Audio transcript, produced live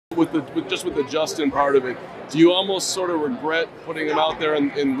with the Justin part of it, do you almost sort of regret putting him out there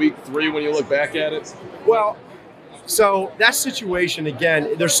in week 3 when you look back at it? Well, so that situation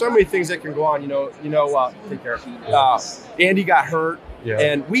again, there's so many things that can go on. Take care. Andy got hurt. Yeah.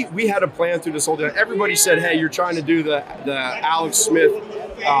 And we had a plan through this whole thing. Everybody said, hey, you're trying to do the Alex Smith,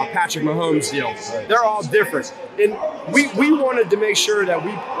 Patrick Mahomes deal. Right. They're all different. And we wanted to make sure that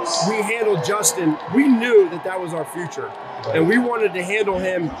we handled Justin. We knew that was our future. Right. And we wanted to handle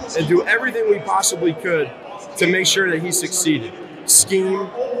him and do everything we possibly could to make sure that he succeeded. Scheme,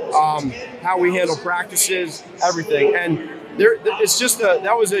 how we handle practices, everything. And it's just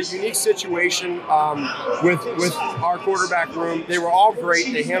that was a unique situation with our quarterback room. They were all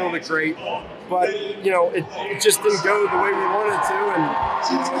great. They handled it great. But, it just didn't go the way we wanted it to. And,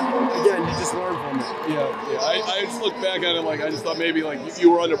 again, you just learn from it. Yeah. I just look back at it I just thought maybe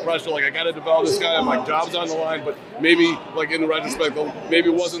you were under pressure. I got to develop this guy. My job's on the line. But maybe in retrospect, maybe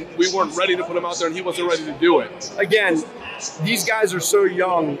we weren't ready to put him out there and he wasn't ready to do it. Again, these guys are so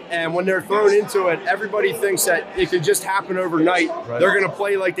young, and when they're thrown into it, everybody thinks that it could just happen overnight. Right. They're going to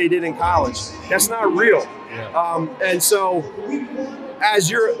play like they did in college. That's not real. Yeah. And so,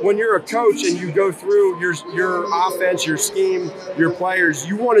 when you're a coach and you go through your offense, your scheme, your players,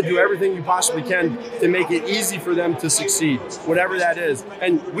 you want to do everything you possibly can to make it easy for them to succeed, whatever that is.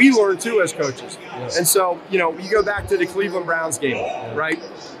 And we learn too as coaches. Yes. And so, you go back to the Cleveland Browns game, right?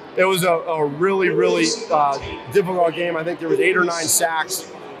 It was a really, really difficult game. I think there was 8 or 9 sacks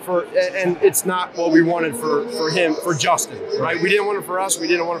and it's not what we wanted for Justin, right? We didn't want it for us. We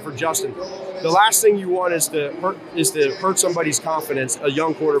didn't want it for Justin. The last thing you want is to hurt somebody's confidence, a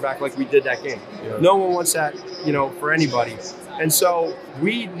young quarterback like we did that game. Yeah. No one wants that, for anybody. And so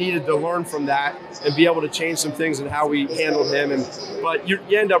we needed to learn from that and be able to change some things in how we handled him. But you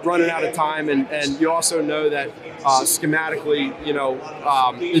end up running out of time, and you also know that schematically,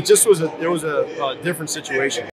 it just was a different situation.